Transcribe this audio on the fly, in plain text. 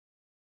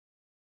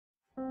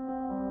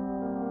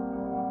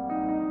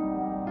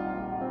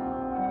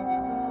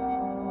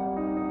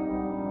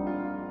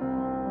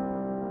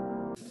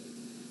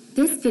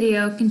This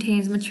video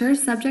contains mature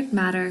subject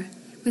matter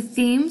with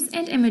themes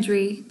and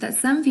imagery that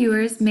some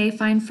viewers may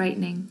find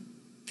frightening.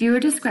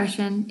 Viewer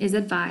discretion is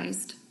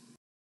advised.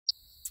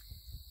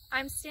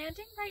 I'm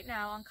standing right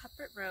now on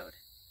Cuthbert Road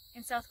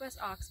in southwest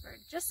Oxford,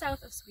 just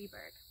south of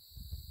Sweeburg.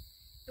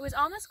 It was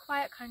on this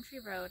quiet country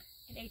road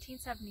in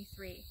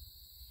 1873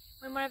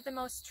 when one of the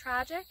most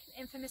tragic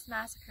and infamous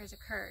massacres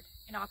occurred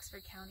in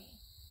Oxford County.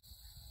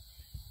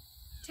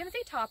 Timothy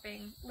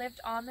Topping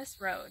lived on this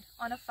road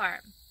on a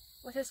farm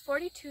with his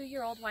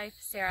 42-year-old wife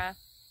Sarah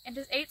and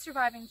his 8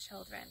 surviving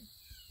children.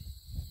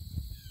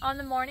 On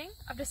the morning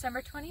of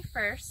December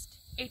 21st,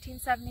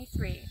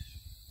 1873,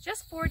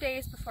 just 4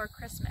 days before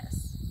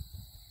Christmas,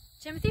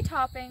 Timothy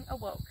Topping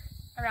awoke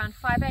around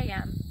 5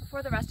 a.m.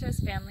 before the rest of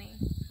his family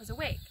was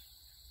awake.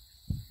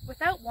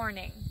 Without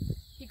warning,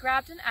 he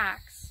grabbed an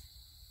axe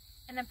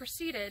and then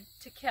proceeded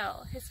to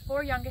kill his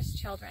 4 youngest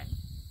children,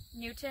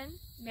 Newton,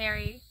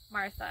 Mary,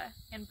 Martha,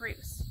 and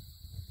Bruce,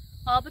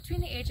 all between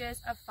the ages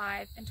of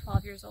 5 and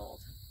 12 years old.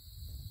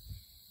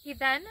 He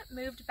then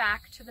moved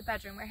back to the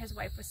bedroom where his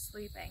wife was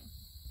sleeping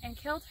and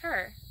killed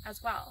her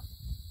as well.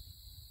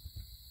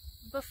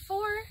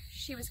 Before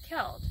she was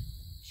killed,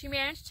 she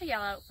managed to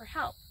yell out for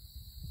help.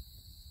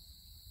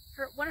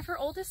 One of her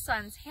oldest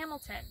sons,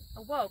 Hamilton,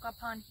 awoke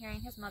upon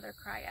hearing his mother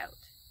cry out.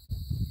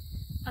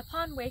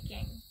 Upon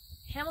waking,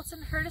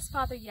 Hamilton heard his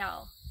father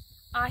yell,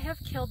 "I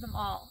have killed them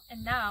all,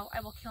 and now I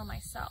will kill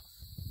myself."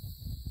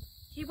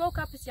 He woke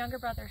up his younger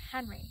brother,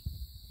 Henry,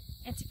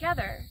 and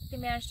together they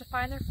managed to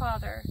find their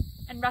father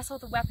and wrestle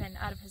the weapon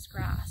out of his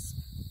grasp.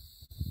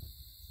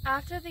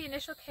 After the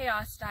initial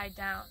chaos died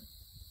down,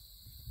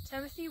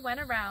 Timothy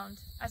went around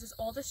as his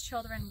oldest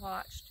children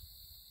watched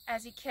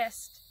as he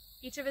kissed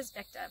each of his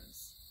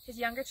victims, his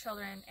younger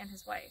children and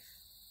his wife,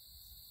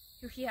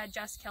 who he had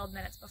just killed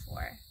minutes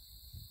before.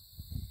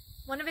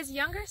 One of his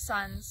younger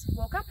sons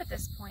woke up at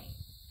this point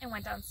and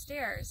went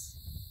downstairs.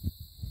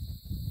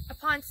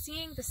 Upon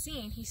seeing the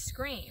scene, he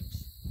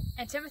screamed,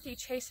 and Timothy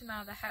chased him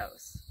out of the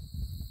house.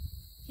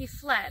 He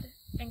fled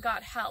and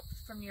got help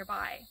from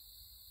nearby.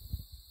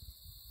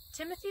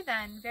 Timothy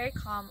then, very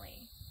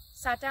calmly,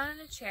 sat down in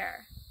a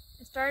chair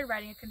and started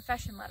writing a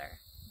confession letter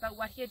about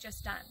what he had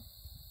just done.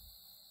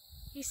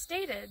 He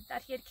stated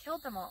that he had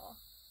killed them all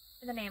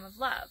in the name of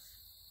love,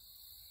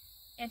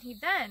 and he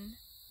then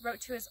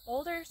wrote to his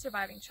older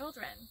surviving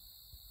children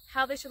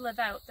how they should live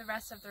out the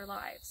rest of their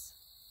lives.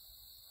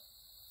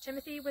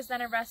 Timothy was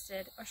then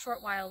arrested a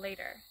short while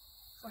later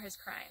for his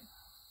crime.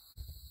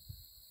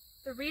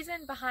 The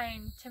reason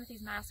behind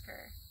Timothy's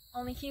massacre,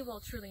 only he will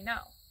truly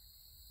know.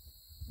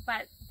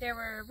 But there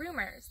were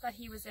rumors that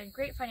he was in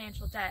great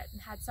financial debt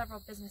and had several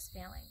business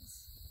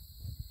failings.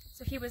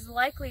 So he was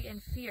likely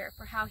in fear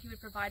for how he would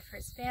provide for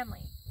his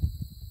family,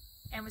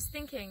 and was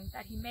thinking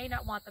that he may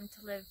not want them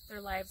to live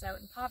their lives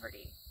out in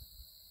poverty.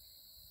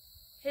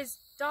 His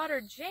daughter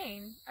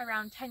Jane,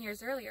 around 10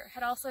 years earlier,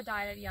 had also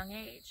died at a young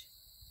age,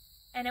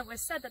 and it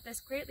was said that this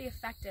greatly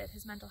affected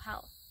his mental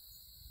health.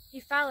 He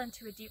fell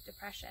into a deep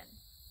depression.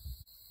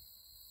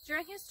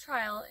 During his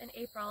trial in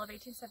April of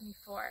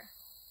 1874,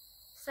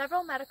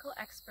 several medical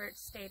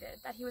experts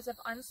stated that he was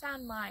of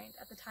unsound mind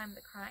at the time of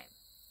the crime.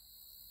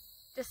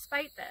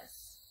 Despite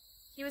this,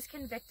 he was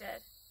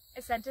convicted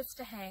and sentenced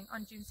to hang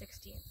on June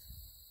 16th.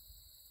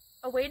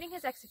 Awaiting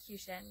his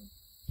execution,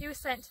 he was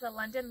sent to the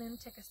London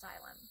Lunatic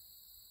Asylum.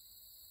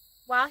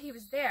 While he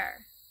was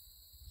there,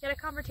 he had a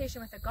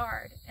confrontation with a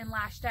guard and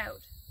lashed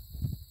out.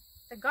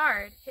 The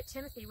guard hit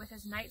Timothy with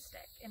his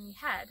nightstick in the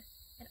head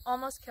and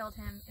almost killed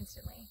him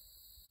instantly.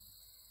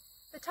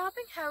 The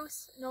Topping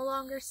house no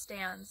longer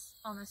stands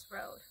on this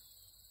road,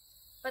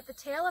 but the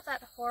tale of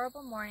that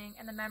horrible morning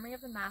and the memory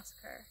of the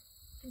massacre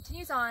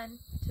continues on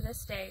to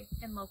this day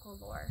in local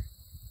lore.